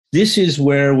This is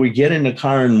where we get in the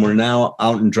car and we're now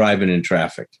out and driving in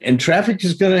traffic. And traffic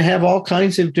is going to have all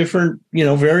kinds of different,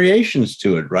 variations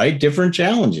to it, right? Different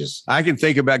challenges. I can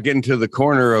think about getting to the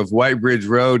corner of White Bridge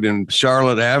Road and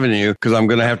Charlotte Avenue because I'm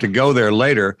going to have to go there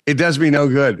later. It does me no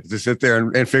good to sit there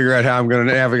and figure out how I'm going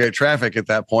to navigate traffic at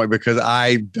that point because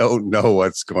I don't know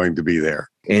what's going to be there.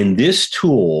 And this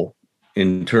tool,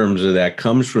 in terms of that,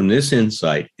 comes from this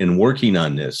insight and working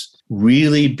on this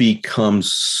really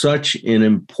becomes such an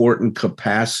important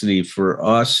capacity for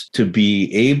us to be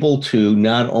able to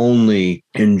not only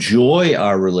enjoy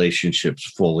our relationships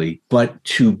fully, but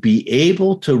to be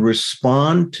able to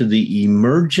respond to the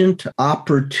emergent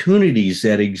opportunities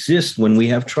that exist when we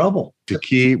have trouble. To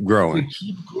keep growing. To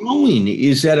keep growing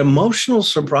is that emotional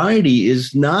sobriety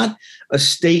is not a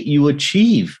state you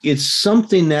achieve. It's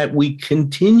something that we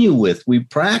continue with, we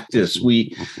practice,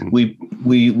 we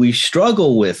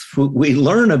struggle with, we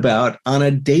learn about on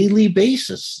a daily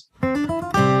basis.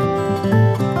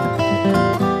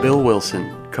 Bill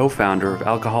Wilson, co-founder of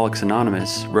Alcoholics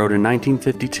Anonymous, wrote in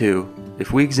 1952,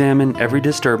 "If we examine every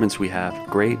disturbance we have,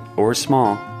 great or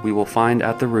small, we will find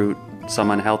at the root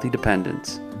some unhealthy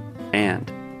dependence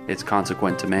and its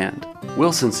consequent demand."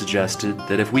 Wilson suggested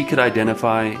that if we could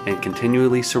identify and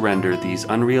continually surrender these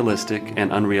unrealistic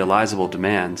and unrealizable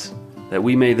demands, that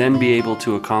we may then be able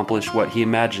to accomplish what he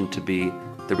imagined to be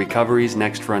the recovery's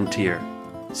next frontier,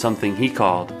 something he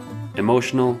called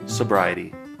emotional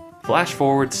sobriety. Flash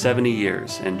forward 70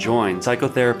 years and join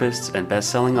psychotherapists and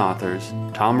best-selling authors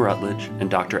Tom Rutledge and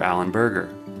Dr. Alan Berger,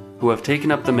 who have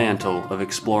taken up the mantle of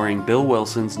exploring Bill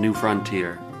Wilson's new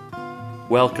frontier.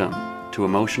 Welcome to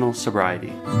Emotional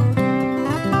Sobriety.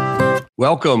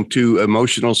 Welcome to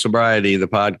Emotional Sobriety, the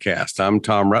podcast. I'm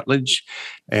Tom Rutledge,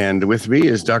 and with me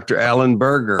is Dr. Alan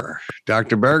Berger.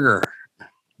 Dr. Berger.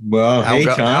 Well, hey,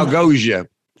 Tom. How goes you?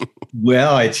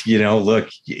 Well, it's, look,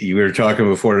 you were talking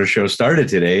before the show started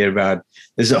today about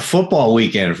this is a football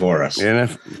weekend for us.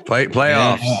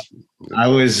 Playoffs. Yeah. I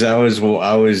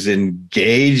was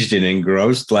engaged and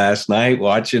engrossed last night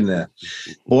watching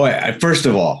first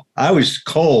of all, I was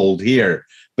cold here,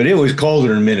 but it was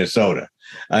colder in Minnesota.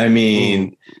 I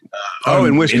mean,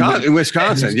 in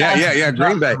Wisconsin. Yeah.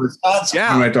 Green Bay. Wisconsin.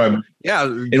 Yeah.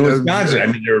 In Wisconsin. I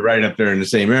mean, they're right up there in the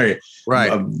same area.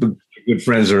 Right. Good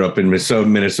friends are up in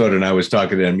Minnesota, and I was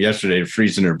talking to them yesterday,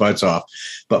 freezing their butts off.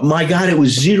 But my God, it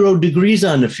was 0 degrees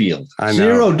on the field. I know.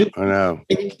 0 degrees. I know.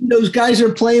 And those guys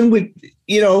are playing with,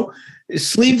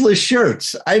 sleeveless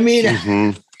shirts. I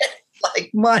mean,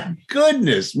 like, my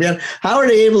goodness, man, how are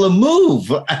they able to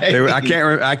move? I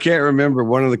can't remember.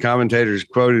 One of the commentators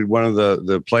quoted one of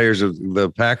the players of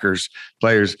the Packers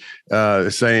players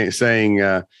saying.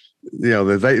 That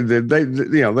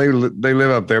they live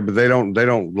up there, but they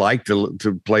don't like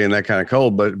to play in that kind of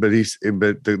cold. But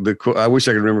I wish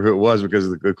I could remember who it was because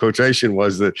the quotation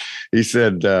was that he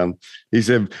said,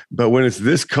 but when it's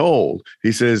this cold,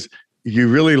 he says, you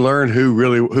really learn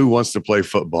who wants to play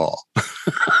football.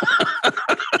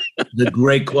 The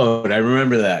great quote. I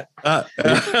remember that.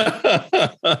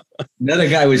 Another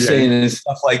guy was saying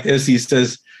stuff like this. He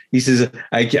says,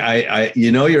 I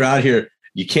you're out here.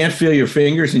 You can't feel your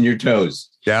fingers and your toes.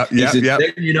 Yeah.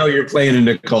 There you're playing in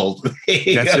the cold.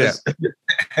 That's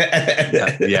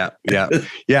it. Yeah.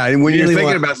 And when you're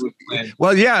thinking about,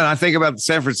 and I think about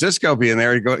San Francisco being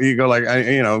there. You go like,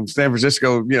 San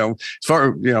Francisco. As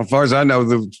far as I know,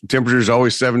 the temperature is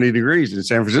always 70 degrees in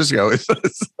San Francisco. It's so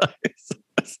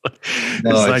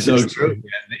true.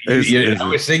 I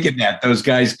was thinking that those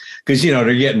guys, because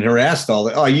they're getting harassed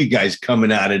you guys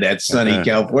coming out of that sunny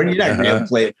California, you're not going to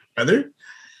play weather.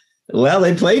 Well,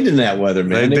 they played in that weather,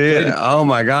 man. They did. Oh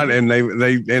my God! And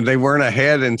they weren't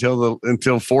ahead until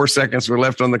 4 seconds were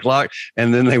left on the clock,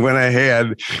 and then they went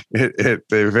ahead at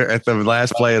the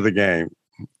last play of the game.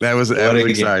 That was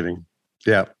exciting.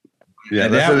 Yeah.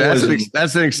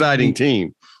 That's an exciting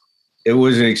team. It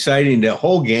was the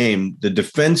whole game, the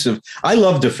defensive. I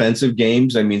love defensive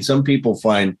games. I mean, some people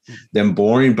find them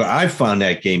boring, but I found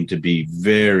that game to be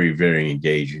very, very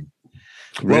engaging.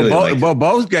 Really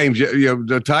both games,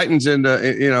 the Titans and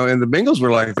and the Bengals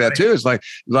were like that too. It's like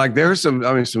there's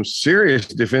some serious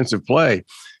defensive play.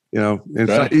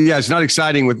 It's not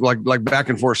exciting with like back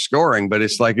and forth scoring, but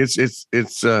it's like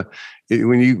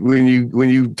when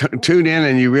you tune in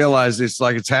and you realize it's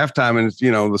like it's halftime and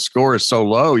the score is so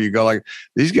low, you go like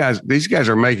these guys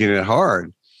are making it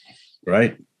hard,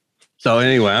 right? So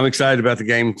anyway, I'm excited about the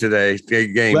game today.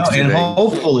 And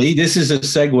hopefully this is a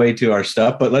segue to our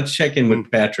stuff, but let's check in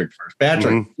with Patrick first.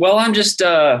 Patrick. Mm-hmm. Well, I'm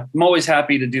always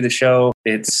happy to do the show.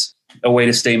 It's a way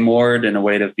to stay moored and a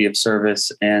way to be of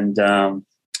service. And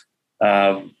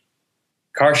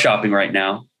car shopping right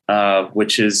now.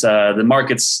 which is the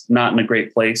market's not in a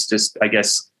great place. Just, I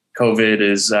guess, COVID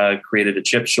has created a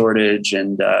chip shortage,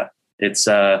 and it's,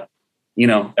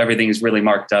 everything is really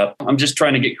marked up. I'm just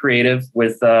trying to get creative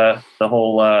with the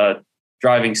whole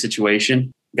driving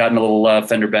situation. Got in a little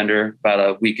fender bender about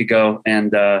a week ago,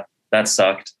 and that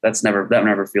sucked. That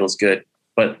never feels good.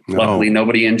 But luckily,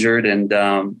 nobody injured, and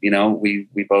we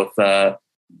both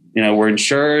we're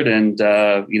insured, and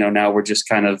now we're just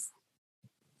kind of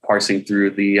parsing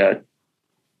through the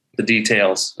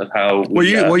details of how.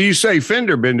 You say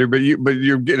fender bender, but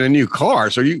you're getting a new car,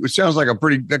 so it sounds like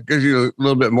that gives you a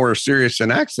little bit more serious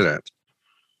an accident.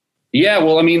 Yeah,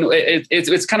 well, I mean,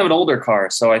 it's kind of an older car,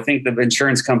 so I think the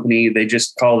insurance company, they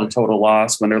just call it a total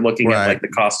loss when they're looking at like the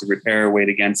cost of repair weighed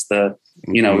against the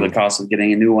the cost of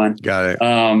getting a new one. Got it.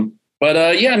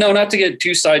 Not to get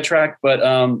too sidetracked, but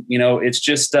it's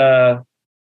just I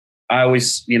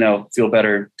always feel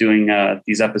better doing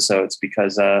these episodes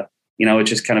because it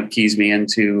just kind of keys me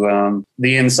into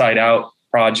the Inside Out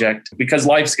project, because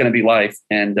life's going to be life,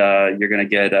 and you're going to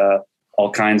get all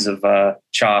kinds of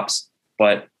chops,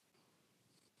 but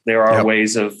there are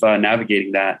ways of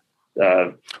navigating that.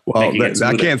 I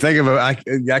can't think of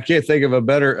a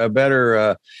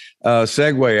better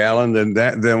segue, Alan,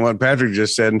 than what Patrick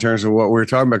just said in terms of what we're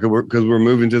talking about, because we're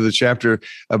moving to the chapter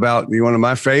about one of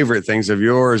my favorite things of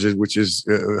yours, which is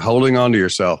holding on to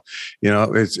yourself.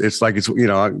 It's like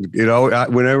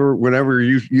whenever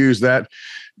you use that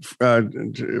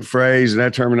phrase and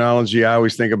that terminology, I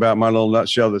always think about my little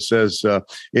nutshell that says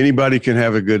anybody can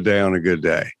have a good day on a good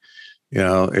day.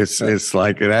 It's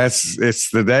like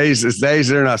it's the days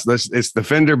that are not. It's the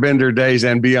fender bender days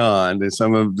and beyond, and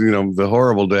some of the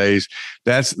horrible days.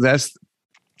 Those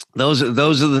are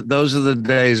the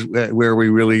days where we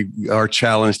really are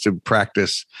challenged to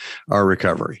practice our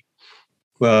recovery.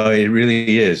 Well, it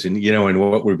really is, and and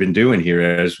what we've been doing here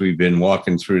as we've been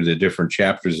walking through the different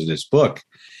chapters of this book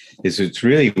is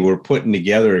we're putting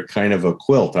together a kind of a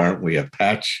quilt, aren't we? A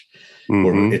patch,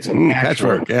 or it's a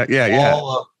patchwork. Yeah.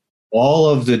 All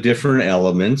of the different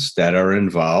elements that are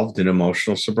involved in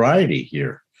emotional sobriety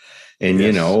here. And,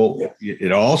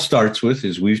 it all starts with,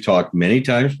 as we've talked many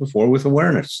times before, with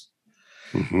awareness.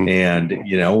 Mm-hmm. And,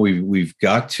 we've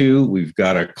got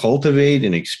to cultivate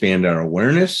and expand our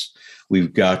awareness.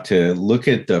 We've got to look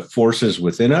at the forces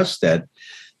within us that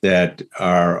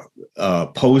are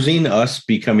opposing us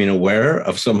becoming aware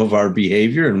of some of our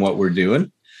behavior and what we're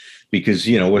doing. Because,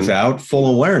 without full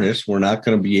awareness, we're not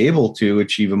going to be able to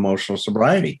achieve emotional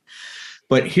sobriety.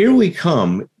 But here we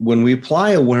come, when we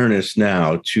apply awareness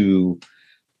now to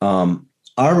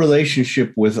our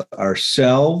relationship with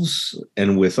ourselves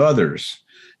and with others,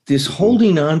 this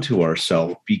holding on to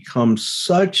ourselves becomes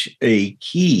such a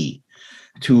key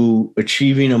to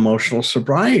achieving emotional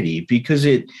sobriety, because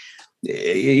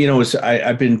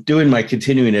I've been doing my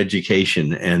continuing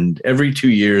education, and every 2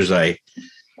 years I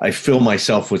fill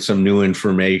myself with some new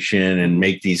information and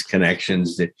make these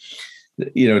connections that,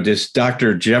 this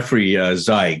Dr. Jeffrey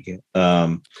Zeig,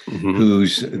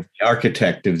 who's the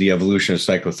architect of the Evolution of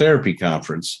Psychotherapy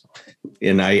Conference.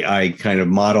 And I kind of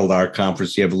modeled our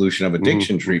conference, the Evolution of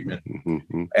Addiction Treatment,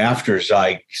 after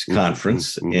Zeig's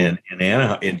conference in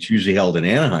Anaheim. It's usually held in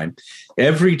Anaheim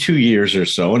every 2 years or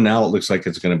so. And now it looks like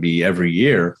it's going to be every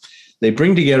year. They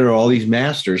bring together all these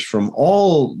masters from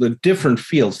all the different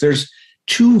fields. There's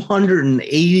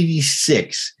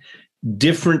 286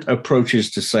 different approaches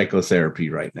to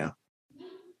psychotherapy right now.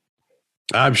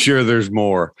 I'm sure there's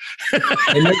more.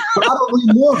 And there's probably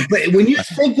more. But when you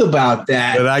think about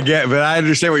that. But I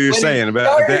understand what you're saying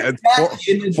about that.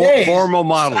 Formal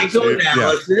models.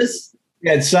 Psychoanalysis. We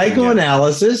had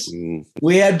psychoanalysis.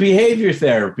 We had behavior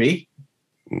therapy.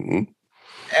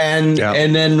 And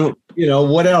then,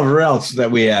 whatever else that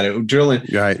we had.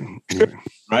 Drilling.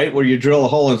 Right, where you drill a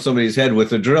hole in somebody's head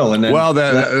with a drill, and then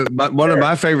one of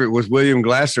my favorite was William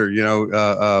Glasser.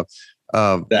 That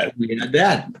we had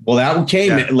that. Well, that one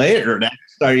came later. That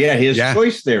started, his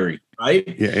choice theory, right?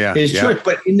 His choice.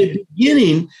 But in the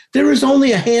beginning, there was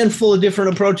only a handful of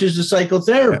different approaches to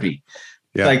psychotherapy: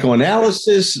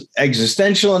 psychoanalysis,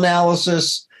 existential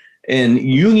analysis, and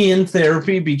Jungian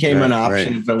therapy became an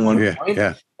option at one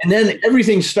point. And then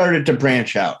everything started to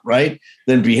branch out, right?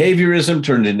 Then behaviorism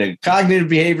turned into cognitive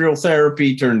behavioral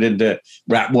therapy, turned into,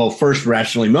 first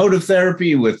rational emotive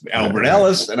therapy with Albert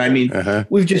Ellis. And I mean,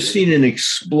 we've just seen an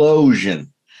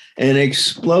explosion in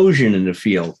the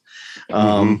field.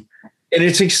 And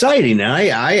it's exciting.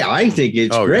 I think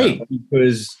it's great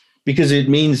because because it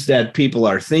means that people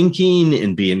are thinking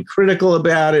and being critical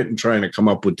about it and trying to come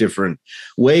up with different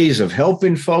ways of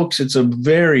helping folks. It's a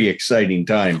very exciting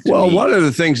time. Well, one of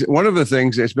the things,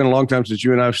 it's been a long time since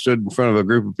you and I've stood in front of a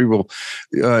group of people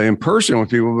in person with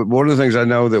people, but one of the things I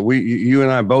know that you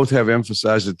and I both have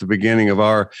emphasized at the beginning of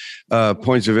our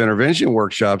points of intervention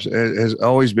workshops has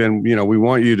always been, we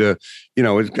want you to,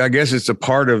 I guess it's a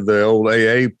part of the old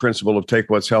AA principle of take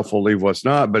what's helpful, leave what's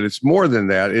not, but it's more than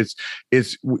that. It's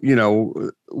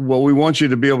what we want you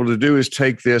to be able to do is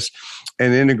take this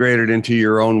and integrate it into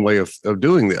your own way of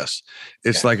doing this.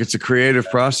 It's like, it's a creative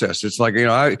process. It's like,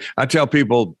 I tell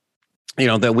people,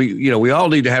 that we all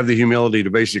need to have the humility to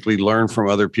basically learn from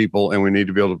other people, and we need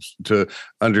to be able to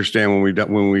understand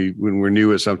when we're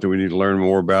new at something, we need to learn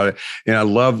more about it. And I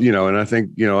love, and I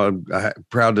think, I'm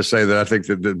proud to say that I think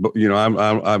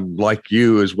that, I'm like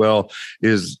you as well,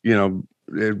 is,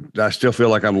 I still feel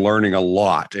like I'm learning a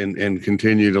lot and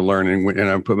continue to learn, and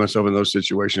I put myself in those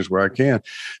situations where I can.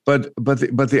 But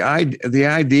the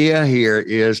idea here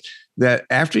is that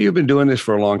after you've been doing this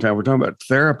for a long time, we're talking about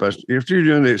therapists. After you're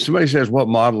doing this, somebody says, "What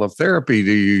model of therapy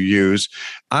do you use?"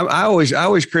 I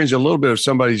always cringe a little bit if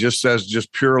somebody just says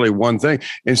just purely one thing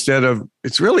instead of,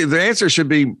 it's really, the answer should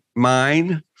be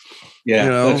mine. Yeah,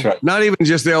 that's right. Not even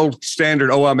just the old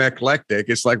standard, I'm eclectic.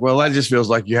 It's like, well, that just feels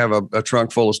like you have a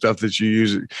trunk full of stuff that you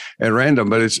use at random.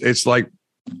 But it's like,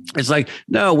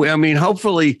 no, I mean,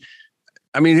 hopefully,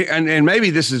 and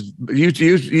maybe this is,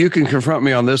 you can confront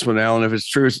me on this one, Alan, if it's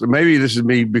true. Maybe this is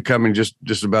me becoming just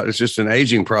about, it's just an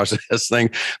aging process thing.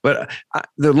 But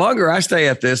the longer I stay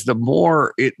at this, the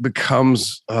more it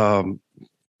becomes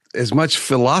as much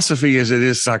philosophy as it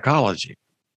is psychology.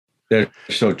 That's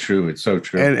so true. It's so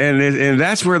true. And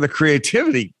that's where the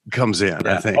creativity comes in,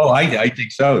 I think. Oh, I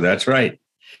think so. That's right.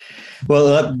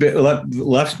 Well,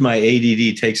 left my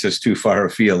ADD takes us too far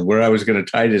afield. Where I was going to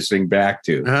tie this thing back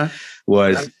to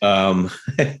was that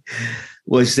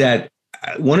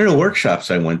one of the workshops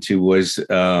I went to was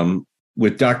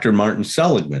with Dr. Martin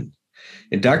Seligman.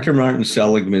 And Dr. Martin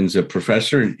Seligman's a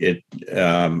professor at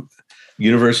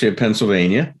University of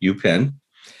Pennsylvania, UPenn,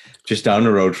 just down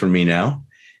the road from me now.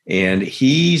 And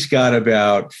he's got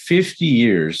about 50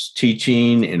 years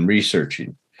teaching and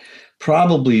researching,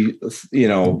 probably,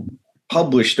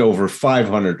 published over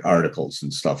 500 articles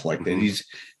and stuff like that. He's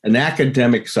an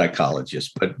academic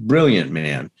psychologist, but brilliant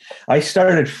man. I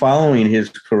started following his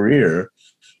career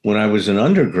when I was an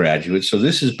undergraduate. So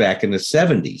this is back in the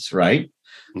 70s, right?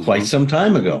 Mm-hmm. Quite some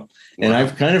time ago. And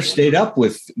I've kind of stayed up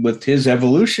with his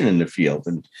evolution in the field.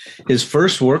 And his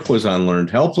first work was on learned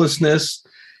helplessness.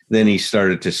 Then he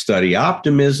started to study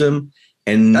optimism.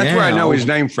 And that's where I know his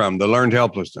name from, the learned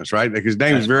helplessness, right? Like his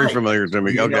name is very familiar to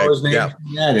me.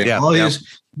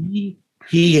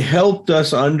 He helped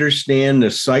us understand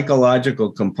the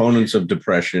psychological components of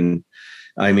depression.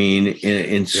 I mean,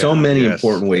 in so many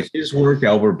important ways. His work,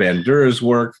 Albert Bandura's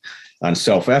work on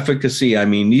self-efficacy. I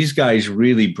mean, these guys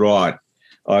really brought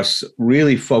us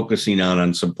really focusing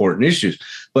on some important issues.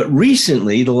 But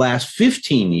recently, the last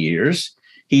 15 years,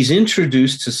 he's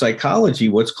introduced to psychology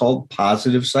what's called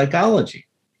positive psychology,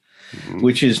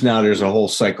 which is now there's a whole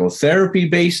psychotherapy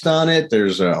based on it.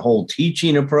 There's a whole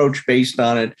teaching approach based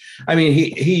on it. I mean,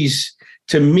 he's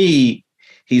to me,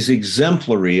 he's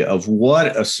exemplary of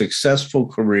what a successful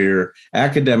career,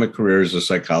 academic career as a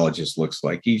psychologist looks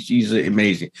like. He's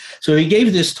amazing. So he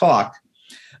gave this talk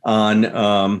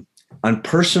on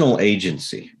personal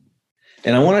agency.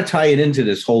 And I want to tie it into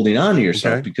this holding on to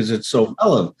yourself because it's so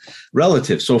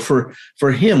relative. So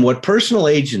for him, what personal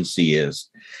agency is,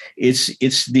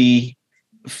 it's the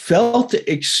felt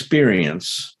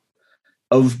experience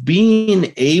of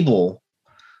being able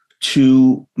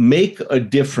to make a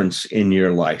difference in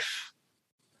your life.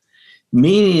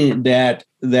 Meaning that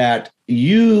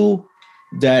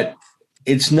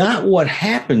it's not what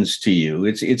happens to you.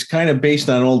 It's kind of based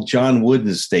on old John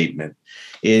Wooden's statement.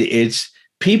 It's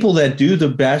people that do the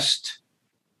best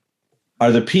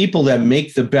are the people that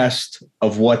make the best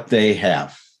of what they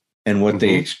have and what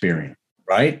they experience,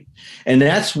 right? And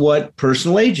that's what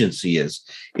personal agency is.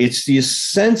 It's the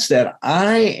sense that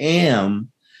I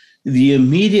am the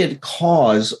immediate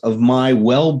cause of my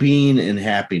well-being and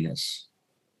happiness.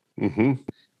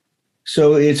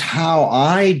 So it's how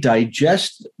I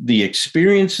digest the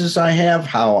experiences I have,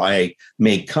 how I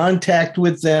make contact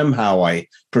with them, how I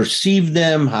perceive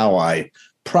them, how I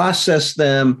process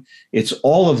them. It's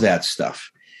all of that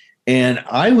stuff. And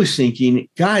I was thinking,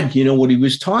 God, what he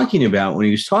was talking about when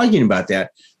he was talking about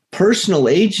that, personal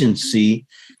agency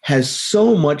has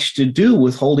so much to do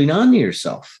with holding on to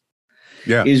yourself.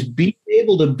 Is being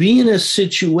able to be in a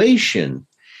situation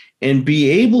and be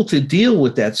able to deal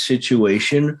with that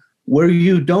situation where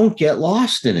you don't get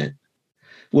lost in it,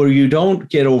 where you don't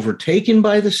get overtaken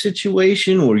by the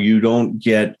situation, where you don't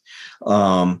get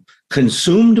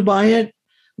consumed by it,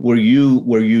 where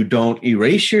you don't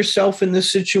erase yourself in the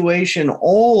situation.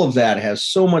 All of that has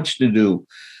so much to do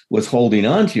with holding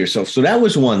on to yourself. So that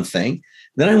was one thing.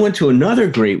 Then I went to another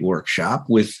great workshop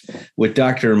with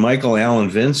Dr. Michael Allen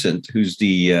Vincent, who's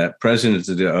the president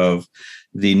of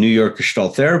the New York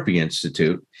Gestalt Therapy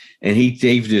Institute. And he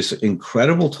gave this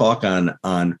incredible talk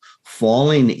on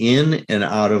falling in and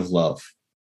out of love.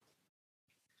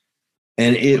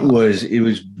 And it was,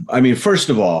 I mean, first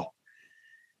of all,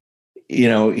 you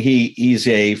know, he's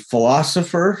a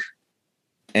philosopher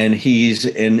and he's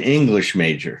an English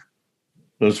major.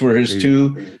 Those were his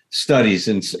two studies.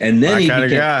 And then he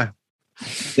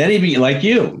became, like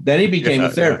you, then he became a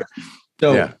therapist.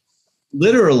 So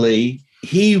literally,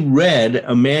 he read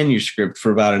a manuscript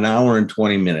for about an hour and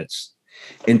 20 minutes.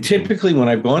 And typically when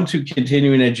I've gone to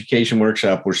continuing education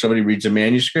workshop where somebody reads a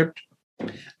manuscript,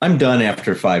 I'm done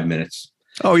after 5 minutes.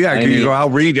 Oh yeah. You go, I'll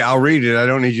read it. I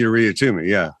don't need you to read it to me.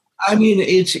 Yeah. I mean,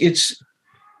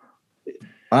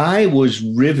 I was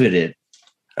riveted.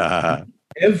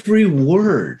 Every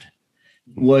word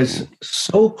was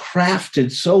so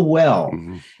crafted so well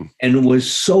and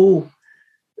was so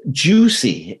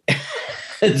juicy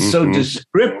and so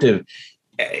descriptive.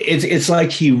 It's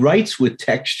like he writes with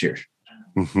texture.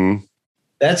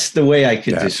 That's the way I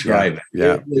could describe it.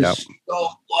 It was so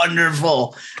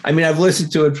wonderful. I mean, I've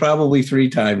listened to it probably 3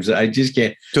 times. I just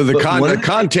can't. So the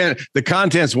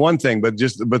content's one thing, but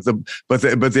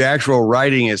the actual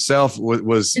writing itself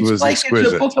was like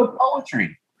exquisite. It's a book of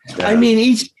poetry. Yeah. I mean,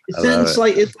 each sentence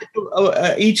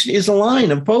each is a line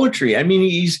of poetry. I mean,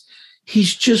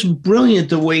 he's just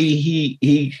brilliant the way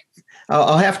he.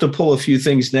 I'll have to pull a few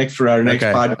things next for our next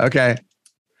podcast. Okay.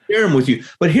 Share them with you.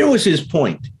 But here was his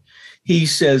point. He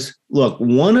says, look,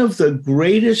 one of the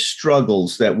greatest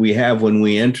struggles that we have when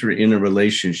we enter in a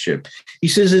relationship, he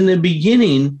says, in the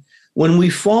beginning, when we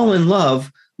fall in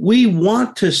love, we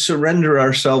want to surrender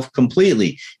ourselves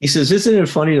completely. He says, isn't it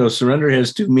funny, though? Surrender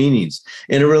has 2 meanings.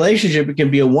 In a relationship, it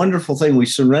can be a wonderful thing. We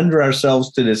surrender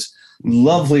ourselves to this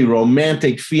lovely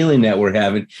romantic feeling that we're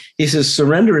having. He says,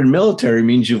 surrender in military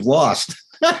means you've lost.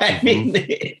 I mean,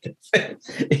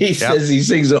 he says these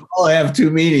things all have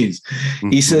 2 meanings.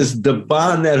 He says the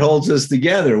bond that holds us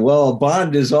together. Well, a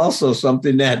bond is also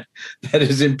something that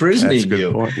is imprisoning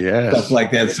you. Yes. Stuff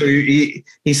like that. So he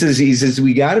says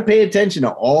we got to pay attention to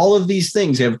all of these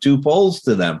things have 2 poles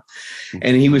to them.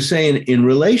 And he was saying in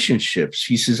relationships,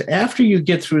 he says, after you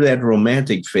get through that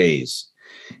romantic phase,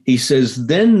 he says,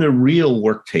 then the real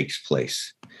work takes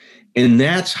place. And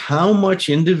that's how much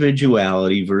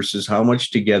individuality versus how much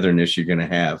togetherness you're going to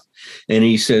have. And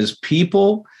he says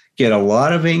people get a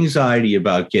lot of anxiety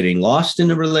about getting lost in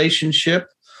a relationship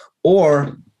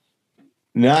or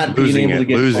not being able to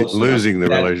get losing the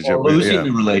relationship. Losing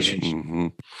the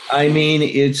relationship. I mean,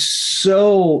 it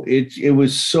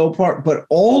was so part, but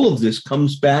all of this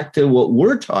comes back to what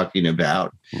we're talking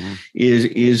about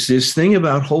is this thing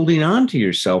about holding on to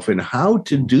yourself and how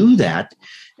to do that.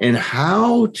 And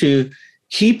how to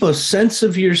keep a sense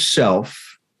of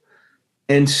yourself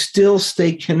and still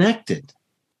stay connected.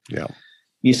 Yeah.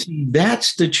 You see,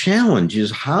 that's the challenge is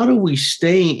how do we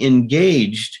stay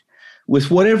engaged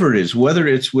with whatever it is, whether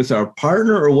it's with our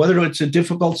partner or whether it's a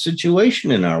difficult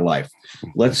situation in our life.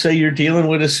 Let's say you're dealing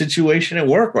with a situation at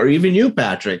work or even you,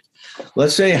 Patrick.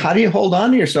 Let's say, how do you hold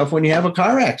on to yourself when you have a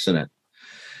car accident?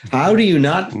 How do you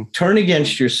not turn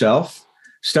against yourself?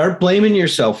 Start blaming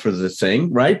yourself for the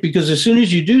thing, right? Because as soon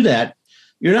as you do that,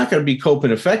 you're not going to be coping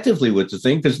effectively with the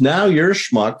thing because now you're a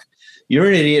schmuck. You're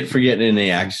an idiot for getting in the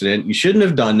accident. You shouldn't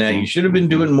have done that. You should have been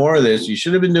doing more of this. You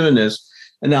should have been doing this.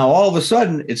 And now all of a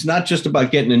sudden, it's not just about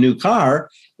getting a new car.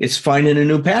 It's finding a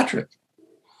new Patrick.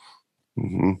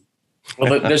 Well,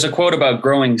 there's a quote about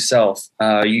growing self.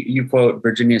 You quote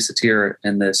Virginia Satir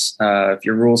in this. If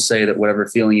your rules say that whatever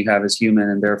feeling you have is human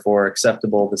and therefore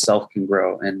acceptable, the self can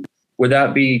grow. And would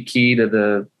that be key to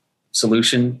the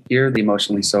solution here, the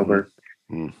emotionally sober?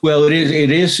 Well, it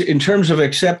is in terms of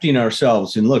accepting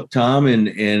ourselves. And look, Tom and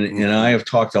I have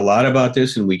talked a lot about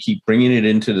this, and we keep bringing it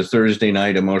into the Thursday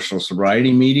night emotional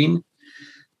sobriety meeting.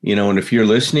 You know, and if you're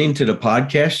listening to the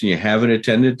podcast and you haven't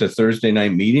attended the Thursday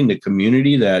night meeting, the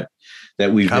community that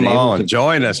we've come on,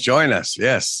 join us.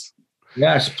 Yes.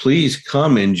 Yes, please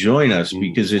come and join us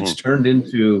because it's turned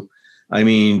into, I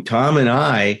mean, Tom and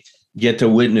I get to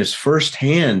witness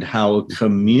firsthand how a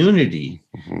community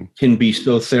can be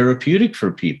so therapeutic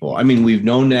for people. I mean, we've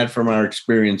known that from our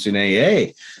experience in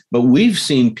AA, but we've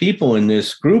seen people in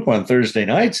this group on Thursday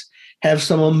nights have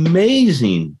some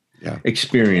amazing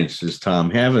experiences,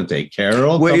 Tom, haven't they?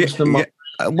 Carol comes to mind.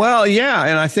 Well, yeah,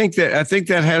 and I think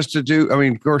that has to do. I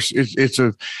mean, of course, it's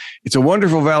a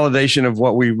wonderful validation of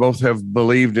what we both have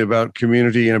believed about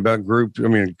community and about group. I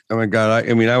mean, God,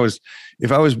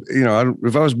 if I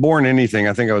was born anything,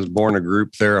 I think I was born a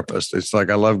group therapist. It's like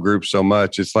I love groups so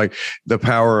much. It's like the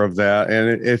power of that,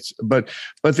 and but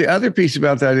the other piece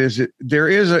about that is there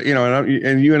is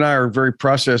and you and I are very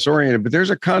process oriented, but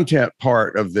there's a content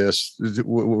part of this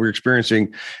what we're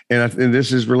experiencing, and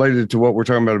this is related to what we're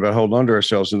talking about holding on to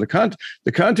ourselves. And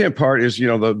the content part is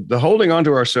the holding on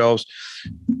to ourselves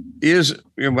is,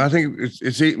 I think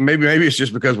it's maybe it's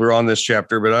just because we're on this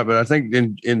chapter, but I think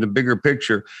in the bigger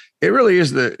picture, it really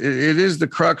is the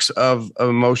crux of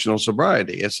emotional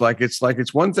sobriety. It's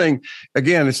one thing.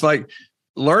 Again, it's like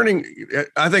learning.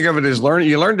 I think of it as learning.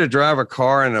 You learn to drive a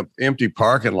car in an empty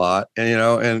parking lot, and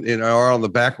or on the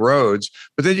back roads.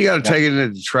 But then you got to take it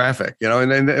into traffic.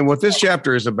 And what this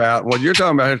chapter is about, what you're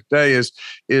talking about today, is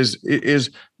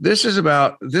this is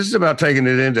about taking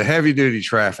it into heavy duty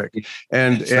traffic,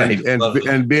 and one of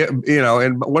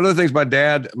the things my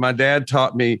dad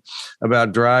taught me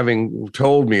about driving,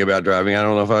 told me about driving. I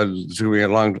don't know if I took me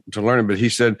long to learn it, but he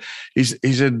said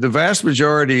the vast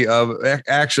majority of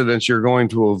accidents you're going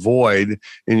to avoid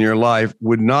in your life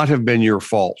would not have been your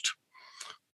fault.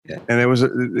 Yeah. And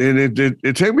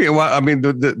it took me a while. I mean,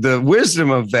 the wisdom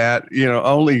of that,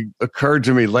 only occurred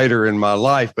to me later in my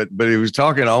life, but he was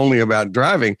talking only about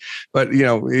driving, but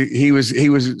he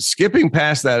was skipping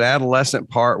past that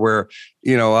adolescent part where,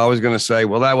 I was going to say,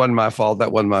 well, that wasn't my fault.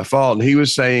 That wasn't my fault. And he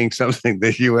was saying something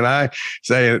that you and I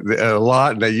say a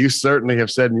lot, and that you certainly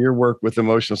have said in your work with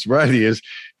emotional sobriety is,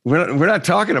 we're not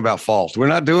talking about fault. We're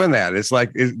not doing that. It's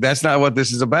like, that's not what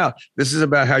this is about. This is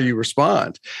about how you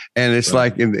respond. And it's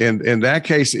right. Like in that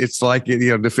case, it's like,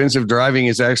 defensive driving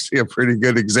is actually a pretty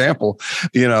good example,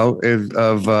 if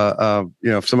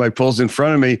somebody pulls in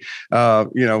front of me,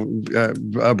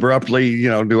 abruptly,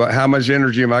 how much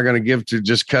energy am I going to give to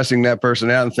just cussing that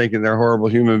person out and thinking they're horrible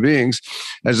human beings,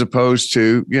 as opposed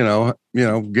to,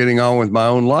 getting on with my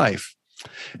own life.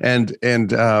 And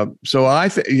so I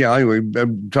think, anyway,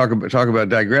 talk about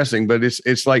digressing, but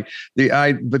it's like the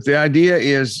idea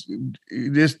is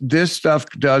this stuff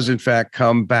does in fact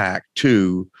come back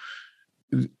to,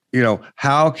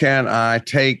 how can I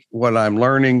take what I'm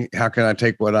learning? How can I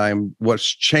take what's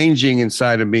changing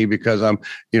inside of me? Because I'm,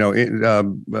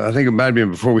 I think it might have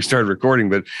been before we started recording,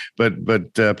 but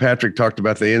Patrick talked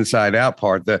about the inside out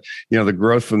part, the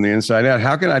growth from the inside out.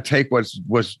 How can I take what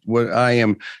I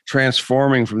am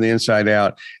transforming from the inside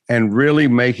out and really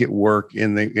make it work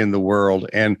in the world,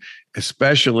 and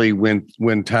especially when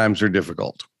times are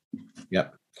difficult?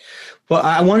 Yep. Well,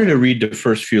 I wanted to read the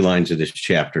first few lines of this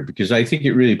chapter because I think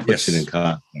it really puts it in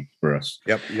context for us.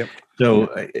 Yep.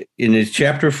 So in his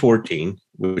chapter 14,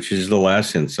 which is the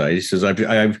last insight, he says,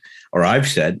 I've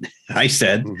said, I've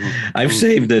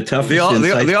saved the toughest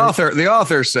insight. The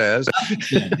author says,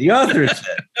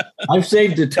 I've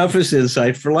saved the toughest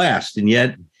insight for last. And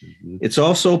yet it's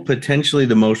also potentially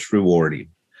the most rewarding.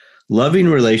 Loving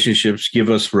relationships give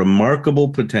us remarkable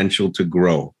potential to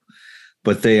grow.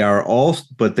 But they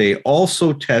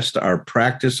also test our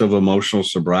practice of emotional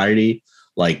sobriety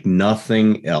like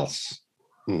nothing else.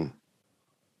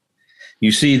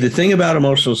 You see, the thing about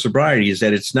emotional sobriety is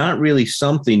that it's not really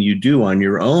something you do on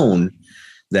your own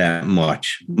that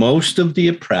much. Most of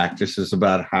the practice is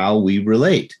about how we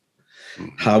relate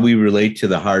to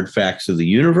the hard facts of the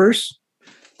universe,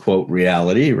 quote,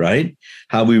 reality, right?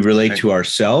 How we relate to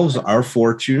ourselves, our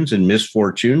fortunes and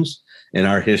misfortunes in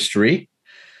our history,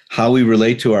 how we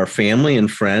relate to our family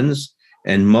and friends,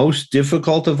 and most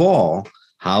difficult of all,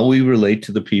 how we relate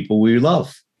to the people we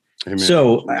love. Amen.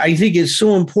 So I think it's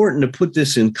so important to put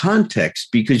this in context,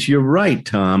 because you're right,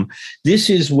 Tom. This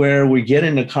is where we get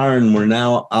in a car and we're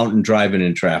now out and driving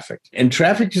in traffic. And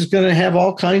traffic is going to have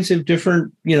all kinds of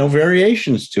different,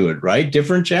 variations to it, right?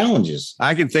 Different challenges.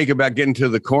 I can think about getting to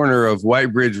the corner of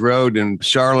White Bridge Road and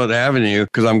Charlotte Avenue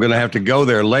because I'm going to have to go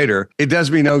there later. It does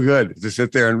me no good to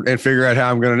sit there and figure out how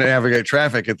I'm going to navigate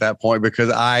traffic at that point,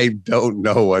 because I don't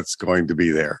know what's going to be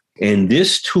there. And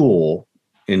this tool,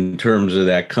 in terms of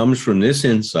that, comes from this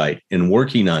insight and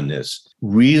working on this.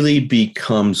 really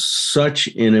becomes such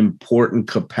an important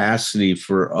capacity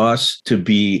for us to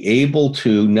be able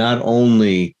to not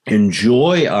only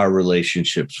enjoy our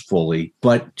relationships fully,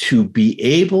 but to be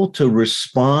able to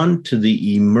respond to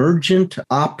the emergent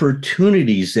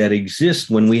opportunities that exist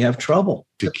when we have trouble.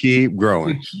 To keep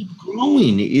growing. To keep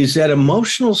growing is that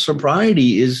emotional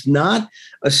sobriety is not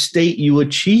a state you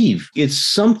achieve. It's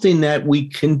something that we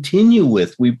continue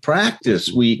with, we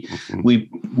practice, we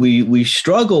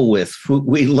struggle with,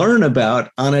 we learn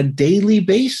about on a daily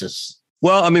basis.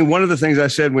 Well, I mean, one of the things I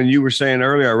said when you were saying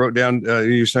earlier, I wrote down,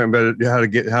 you were talking about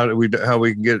how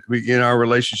we can get in our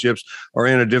relationships or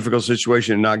in a difficult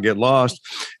situation and not get lost.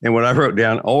 And what I wrote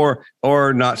down,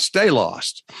 or not stay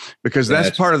lost, because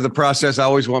that's part of the process. I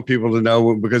always want people to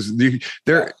know, because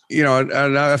they're, you know,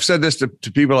 and I've said this to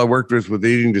people I worked with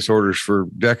eating disorders for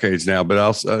decades now, but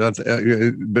I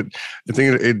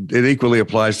think it equally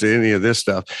applies to any of this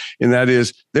stuff. And that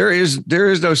is, there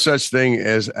is no such thing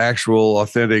as actual,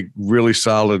 authentic, really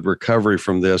solid recovery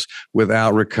from this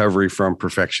without recovery from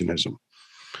perfectionism.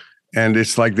 And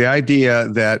it's like the idea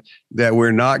that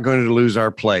we're not going to lose our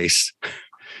place,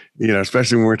 you know,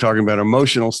 especially when we're talking about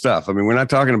emotional stuff. I mean, we're not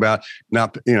talking about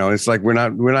it's like we're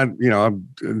not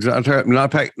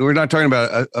talking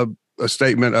about a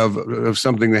statement of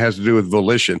something that has to do with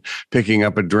volition, picking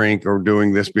up a drink or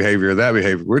doing this behavior or that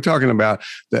behavior. We're talking about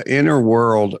the inner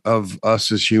world of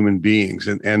us as human beings,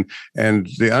 and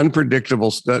the unpredictable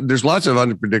stuff. There's lots of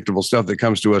unpredictable stuff that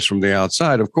comes to us from the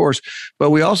outside, of course, but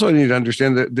we also need to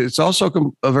understand that it's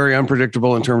also very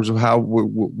unpredictable in terms of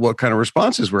what kind of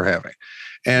responses we're having.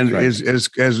 And right. is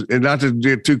not to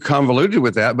get too convoluted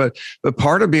with that, but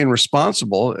part of being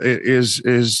responsible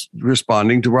is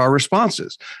responding to our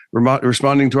responses,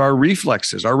 responding to our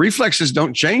reflexes. Our reflexes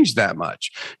don't change that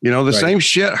much. You know, the same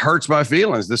shit hurts my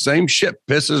feelings. The same shit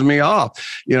pisses me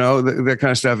off. You know, that kind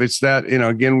of stuff. It's that, you know,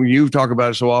 again, you talk about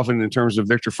it so often in terms of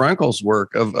Viktor Frankl's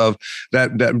work of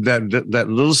that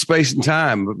little space and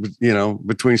time, you know,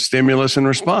 between stimulus and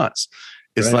response.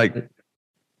 It's like,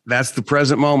 that's the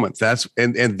present moment.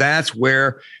 That's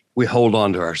where we hold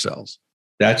on to ourselves.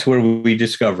 That's where we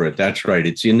discover it. That's right.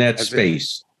 It's in that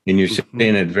space. And you're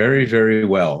saying it very, very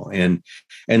well. And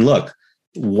look,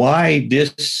 why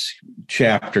this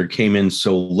chapter came in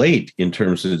so late in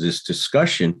terms of this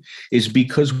discussion is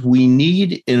because we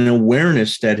need an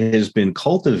awareness that has been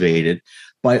cultivated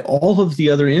by all of the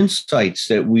other insights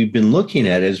that we've been looking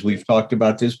at as we've talked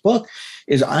about this book.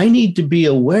 Is I need to be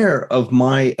aware of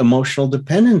my emotional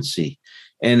dependency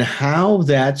and how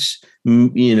that's,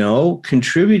 you know,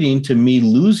 contributing to me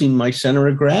losing my center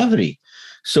of gravity.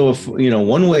 So if, you know,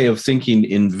 one way of thinking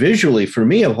in visually for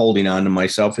me of holding on to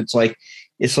myself, it's like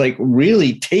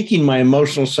really taking my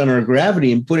emotional center of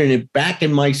gravity and putting it back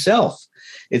in myself.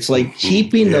 It's like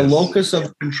keeping the locus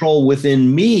of control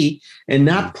within me and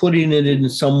not putting it in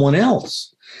someone else.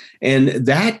 And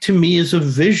that to me is a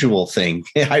visual thing.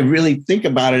 I really think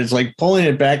about it. It's like pulling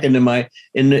it back into my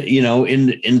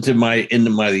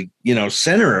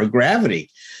center of gravity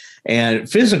and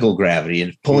physical gravity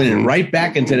and pulling it right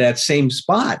back into that same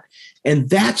spot. And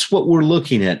that's what we're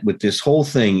looking at with this whole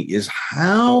thing is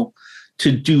how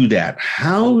to do that,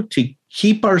 how to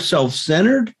keep ourselves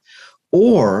centered.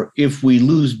 Or if we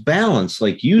lose balance,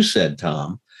 like you said,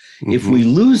 Tom, if we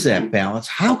lose that balance,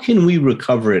 how can we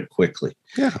recover it quickly?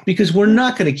 Yeah. Because we're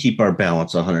not going to keep our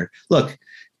balance 100. Look,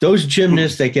 those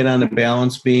gymnasts that get on the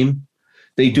balance beam,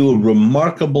 they do a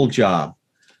remarkable job.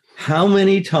 How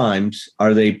many times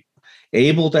are they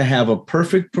able to have a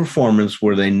perfect performance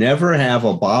where they never have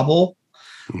a bobble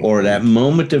or that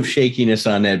moment of shakiness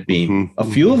on that beam? A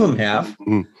few of them have.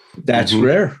 That's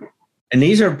rare. And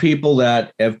these are people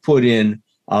that have put in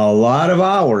a lot of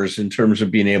hours in terms of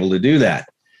being able to do that.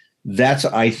 That's,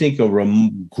 I think, a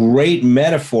great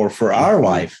metaphor for our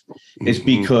life is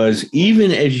because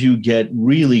even as you get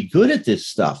really good at this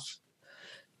stuff,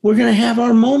 we're going to have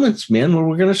our moments, man, where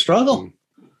we're going to struggle.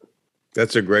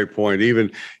 That's a great point.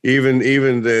 Even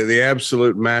the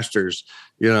absolute masters,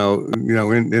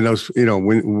 in those,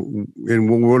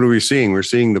 when what are we seeing? We're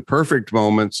seeing the perfect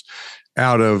moments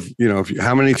out of,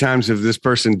 how many times have this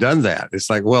person done that? It's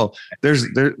like, well, there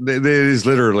is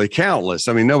literally countless.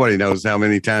 I mean, nobody knows how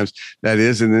many times that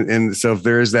is. And so if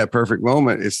there is that perfect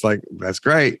moment, it's like, that's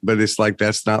great. But it's like,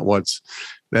 that's not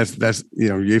that's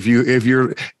if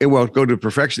you're, well, go to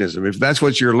perfectionism. If that's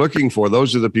what you're looking for,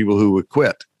 those are the people who would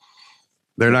quit.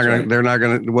 They're not going to, they're not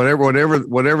going to,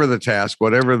 whatever the task,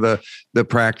 whatever the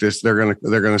practice, they're going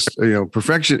to,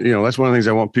 perfection, that's one of the things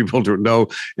I want people to know.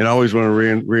 And I always want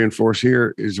to reinforce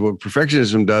here is what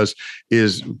perfectionism does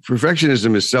is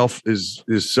perfectionism is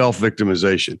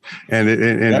self-victimization.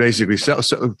 And basically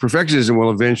perfectionism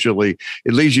will eventually,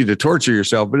 it leads you to torture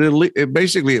yourself, but it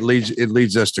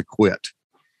leads us to quit.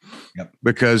 Yep.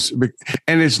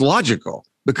 And it's logical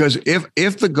because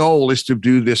if the goal is to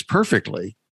do this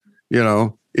perfectly,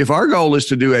 if our goal is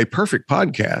to do a perfect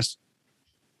podcast,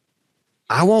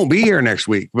 I won't be here next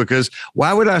week because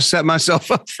why would I set myself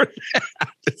up for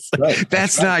that?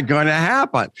 That's not going to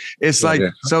happen. It's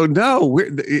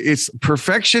it's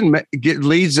perfection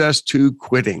leads us to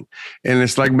quitting. And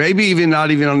it's like maybe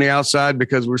not even on the outside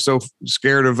because we're so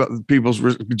scared of people's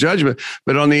judgment,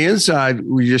 but on the inside,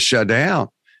 we just shut down.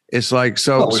 It's like,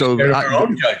 we're scared of our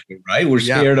own judgment, right? We're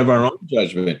scared of our own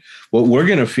judgment. What we're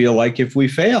going to feel like if we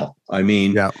fail. I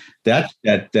mean, that's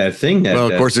that thing that,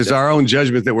 of course, it's our own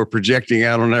judgment that we're projecting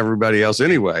out on everybody else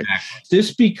anyway.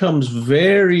 This becomes a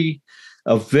very,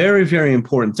 very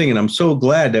important thing. And I'm so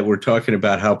glad that we're talking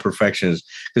about how perfection is,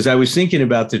 because I was thinking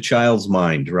about the child's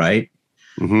mind, right?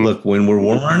 Mm-hmm. Look, when we're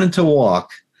learning to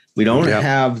walk, we don't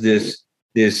have this,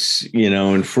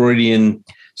 in Freudian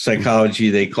psychology,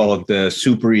 they call it the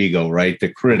superego, right? The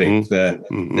critic,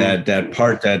 that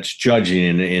part that's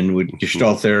judging. And with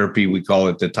Gestalt therapy, we call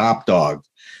it the top dog.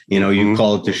 You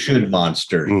call it the should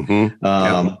monster.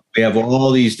 We have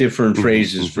all these different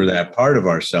phrases for that part of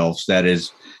ourselves that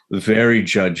is very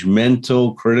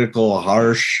judgmental, critical,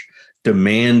 harsh,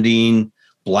 demanding,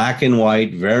 black and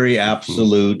white, very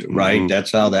absolute, right?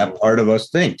 That's how that part of us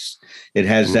thinks. It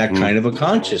has that kind of a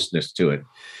consciousness to it.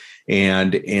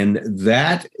 And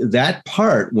that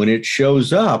part, when it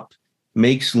shows up,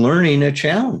 makes learning a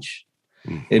challenge.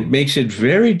 It makes it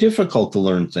very difficult to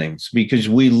learn things because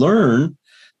we learn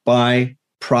by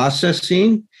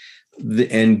processing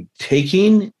and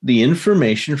taking the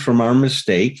information from our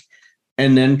mistake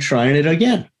and then trying it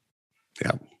again.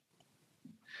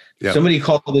 Yeah. Somebody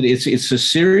called it, it's a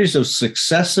series of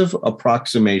successive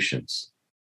approximations.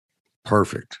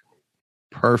 Perfect.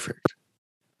 I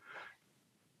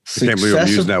can't believe I'm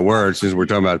using that word since we're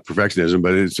talking about perfectionism,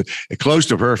 but it's close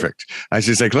to perfect. I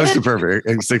should say close to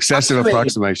perfect. Successive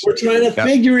approximations. We're trying to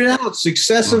figure it out.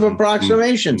 Successive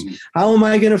approximations. How am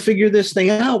I going to figure this thing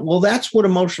out? Well, that's what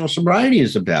emotional sobriety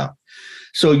is about.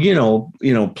 So,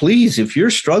 please, if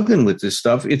you're struggling with this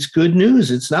stuff, it's good news.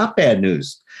 It's not bad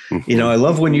news. I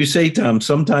love when you say, Tom,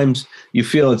 sometimes you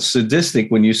feel it's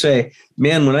sadistic when you say,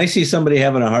 man, when I see somebody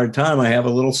having a hard time, I have a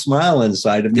little smile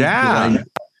inside of me. Yeah.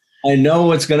 I know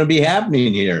what's going to be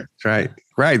happening here. Right.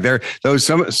 There,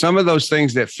 some of those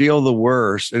things that feel the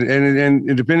worst,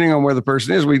 and depending on where the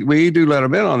person is, we do let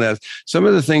them in on that. Some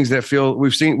of the things that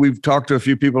we've talked to a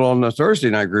few people on the Thursday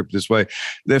night group this way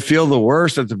that feel the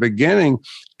worst at the beginning.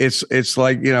 It's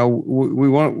like,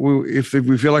 if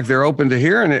we feel like they're open to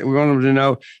hearing it, we want them to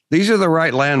know these are the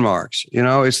right landmarks.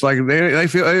 It's like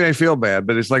they feel bad,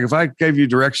 but it's like if I gave you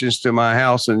directions to my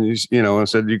house and and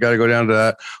said you got to go down to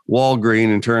that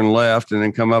Walgreens and turn left and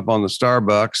then come up on the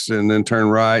Starbucks and then turn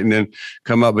right and then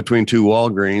come up between two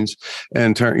Walgreens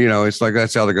and turn. It's like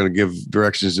that's how they're going to give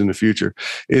directions in the future.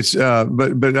 It's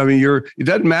but I mean it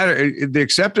doesn't matter. The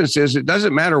acceptance is it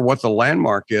doesn't matter what the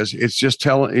landmark is. It's just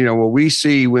telling what we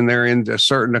see when they're in a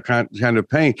certain kind of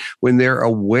pain, when they're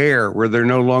aware, where they're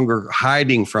no longer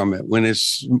hiding from it, when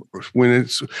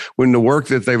the work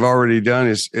that they've already done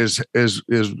is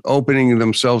opening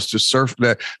themselves to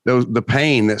the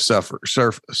pain that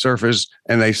surface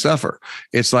and they suffer.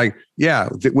 It's like,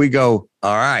 we go,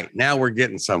 all right, now we're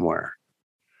getting somewhere.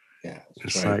 Yeah.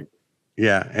 It's right.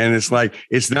 And it's like,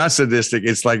 it's not sadistic.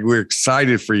 It's like, we're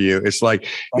excited for you. It's like,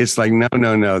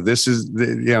 no, this is,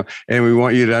 and we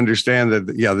want you to understand that,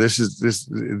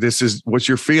 this is what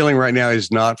you're feeling right now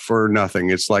is not for nothing.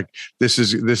 It's like, this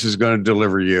is going to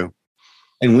deliver you.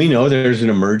 And we know there's an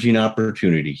emerging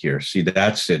opportunity here. See,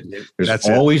 that's it. There's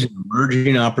always an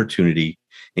emerging opportunity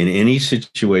in any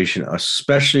situation,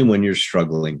 especially when you're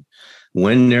struggling,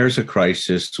 when there's a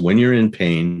crisis, when you're in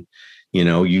pain.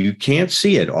 You can't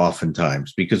see it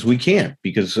oftentimes because we can't,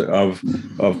 because of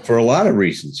for a lot of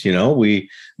reasons. We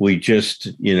just,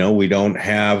 we don't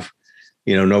have,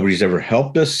 nobody's ever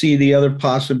helped us see the other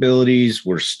possibilities.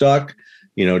 We're stuck.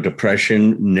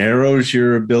 Depression narrows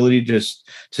your ability to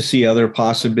see other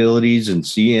possibilities and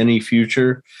see any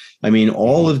future. I mean,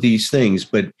 all of these things,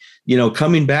 but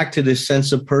coming back to this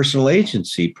sense of personal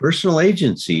agency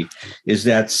is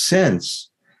that sense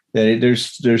that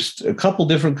there's a couple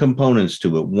different components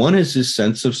to it. One is this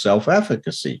sense of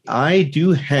self-efficacy. I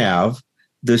do have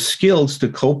the skills to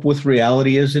cope with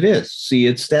reality as it is. See,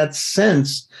 it's that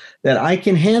sense that I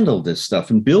can handle this stuff.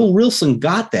 And Bill Wilson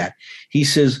got that. He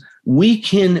says, we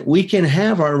can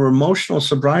have our emotional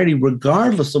sobriety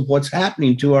regardless of what's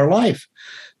happening to our life.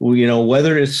 You know,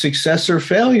 whether it's success or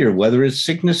failure, whether it's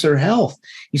sickness or health.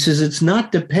 He says it's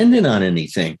not dependent on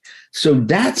anything. So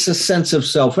that's a sense of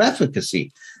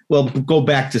self-efficacy. Well, go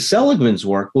back to Seligman's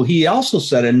work. Well, he also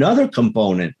said another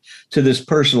component to this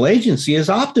personal agency is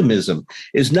optimism,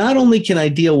 is not only can I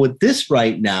deal with this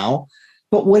right now,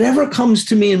 but whatever comes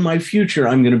to me in my future,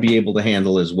 I'm going to be able to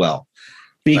handle as well.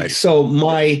 Right. So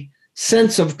my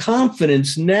sense of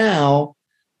confidence now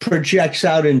projects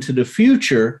out into the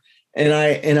future,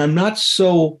 and I'm not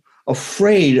so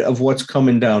afraid of what's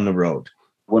coming down the road.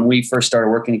 When we first started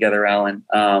working together, Alan,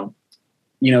 one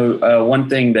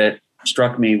thing that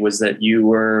struck me was that you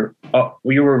were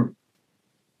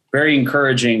very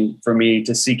encouraging for me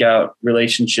to seek out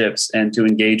relationships and to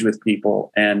engage with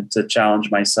people and to challenge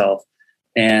myself.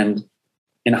 And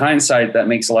in hindsight, that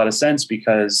makes a lot of sense,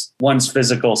 because once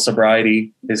physical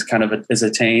sobriety is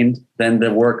attained, then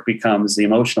the work becomes the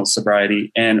emotional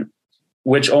sobriety, and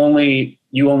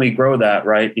you only grow that,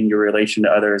 right, in your relation to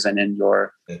others and in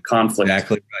your conflict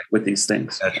with these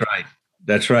things.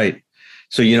 That's right.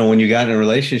 So, when you got in a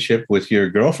relationship with your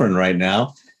girlfriend right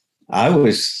now, I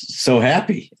was so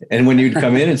happy. And when you'd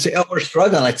come in and say, "Oh, we're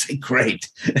struggling," I'd say, "Great."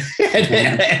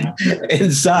 and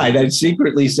inside, I'd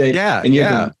secretly say, "Yeah, and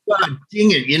yeah, go, God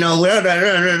dang it,"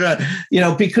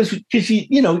 because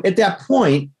at that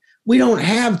point, we don't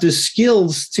have the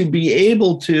skills to be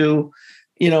able to,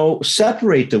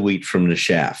 separate the wheat from the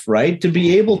chaff, right? To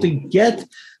be able to get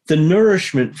the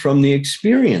nourishment from the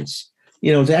experience.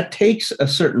 That takes a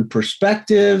certain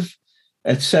perspective,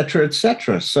 et cetera, et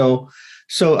cetera. So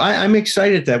I'm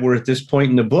excited that we're at this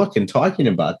point in the book and talking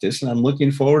about this, and I'm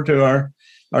looking forward to our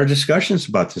discussions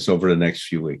about this over the next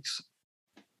few weeks.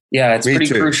 Yeah, it's pretty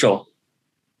crucial.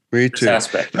 Me too.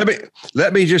 Aspect.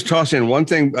 Let me just toss in one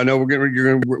thing. I know we're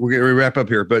going to wrap up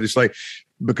here, but it's like,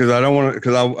 because I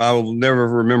will never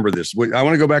remember this. I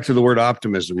want to go back to the word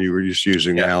optimism you were just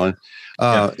using, Alan.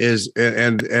 Is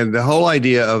the whole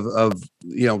idea of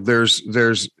there's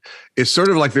it's sort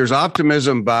of like there's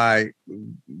optimism by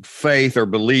faith or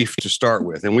belief to start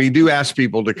with, and we do ask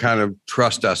people to kind of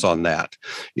trust us on that.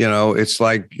 It's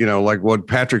like like what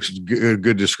Patrick's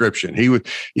good description. He would,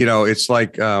 it's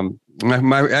like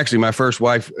my first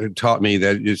wife taught me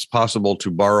that it's possible to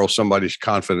borrow somebody's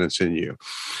confidence in you.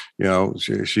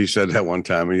 She said that one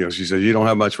time. She said, "You don't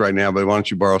have much right now, but why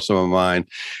don't you borrow some of mine?"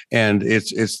 And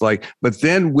it's like, but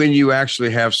then when you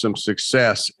actually have some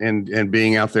success and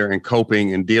being out there and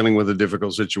coping and dealing with a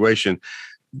difficult situation,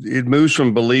 it moves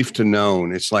from belief to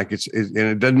known. It's like and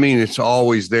it doesn't mean it's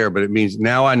always there, but it means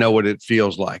now I know what it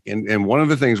feels like. And one of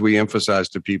the things we emphasize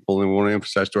to people and we want to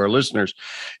emphasize to our listeners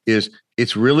is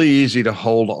it's really easy to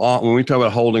hold on. When we talk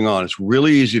about holding on, it's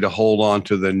really easy to hold on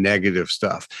to the negative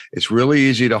stuff. It's really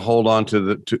easy to hold on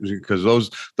because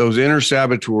those inner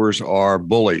saboteurs are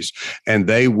bullies, and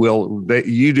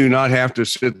you do not have to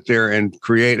sit there and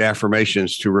create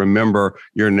affirmations to remember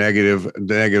your negative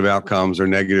outcomes or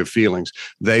negative feelings.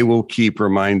 They will keep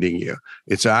reminding you.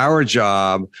 It's our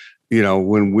job,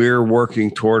 when we're working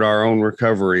toward our own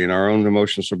recovery and our own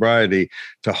emotional sobriety,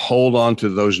 to hold on to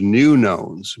those new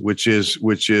knowns, which is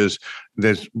what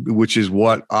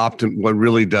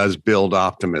really does build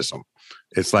optimism.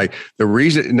 It's like the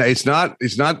reason it's not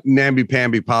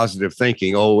namby-pamby positive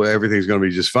thinking. Oh, everything's going to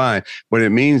be just fine. What it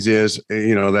means is,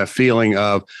 that feeling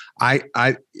of I'm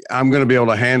going to be able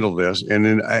to handle this. And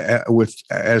then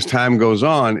as time goes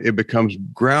on, it becomes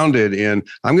grounded in,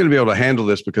 I'm going to be able to handle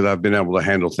this because I've been able to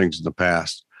handle things in the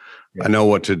past. Yeah. I know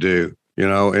what to do.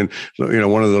 And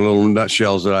one of the little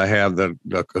nutshells that I have that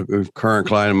a current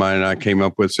client of mine and I came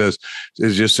up with says,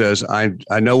 I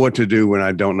know what to do when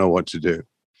I don't know what to do.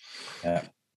 Yeah.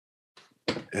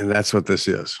 And that's what this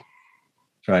is.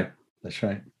 That's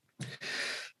right.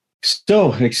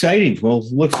 So exciting. We'll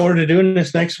look forward to doing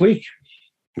this next week.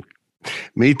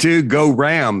 Me too. Go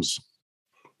Rams.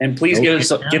 And please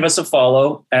give us a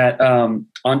follow at on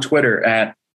Twitter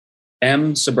at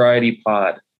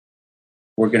msobriety_pod.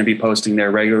 We're going to be posting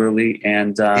there regularly.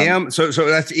 And so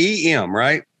that's EM,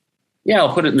 right? Yeah,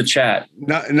 I'll put it in the chat.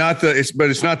 But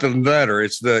it's not the letter,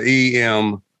 it's the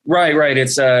EM. Right.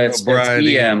 It's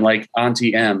EM, like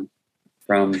Auntie M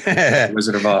from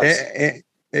Wizard of Oz.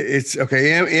 It's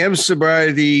okay. M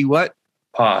sobriety what?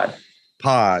 Pod.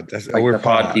 We're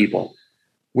pod people.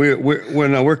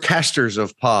 We're casters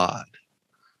of pod.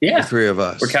 Yeah, the three of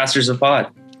us. We're casters of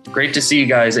pod. Great to see you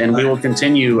guys, and we will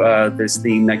continue this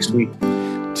theme next week.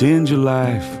 Change your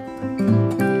life.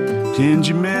 tend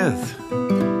your myth.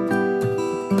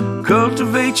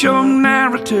 Cultivate your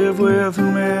narrative with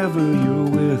whomever you're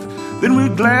with. Then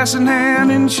with glass in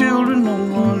hand and children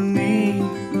on one knee,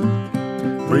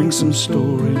 bring some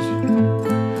stories,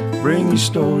 bring your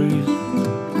stories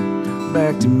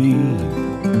back to me.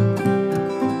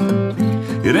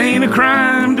 It ain't a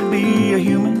crime to be a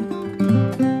human.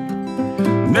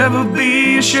 Never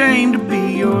be ashamed to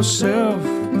be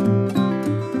yourself.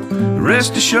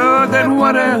 Rest assured that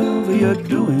whatever you're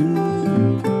doing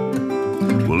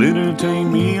will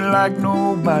entertain me like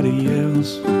nobody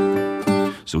else.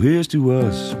 So here's to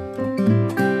us,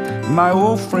 my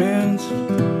old friends,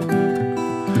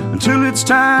 until it's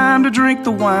time to drink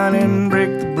the wine and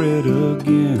break the bread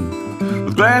again.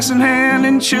 With glass in hand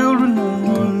and children on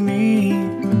one knee,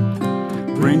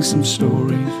 bring some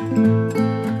stories,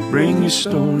 bring your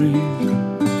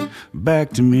stories back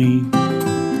to me.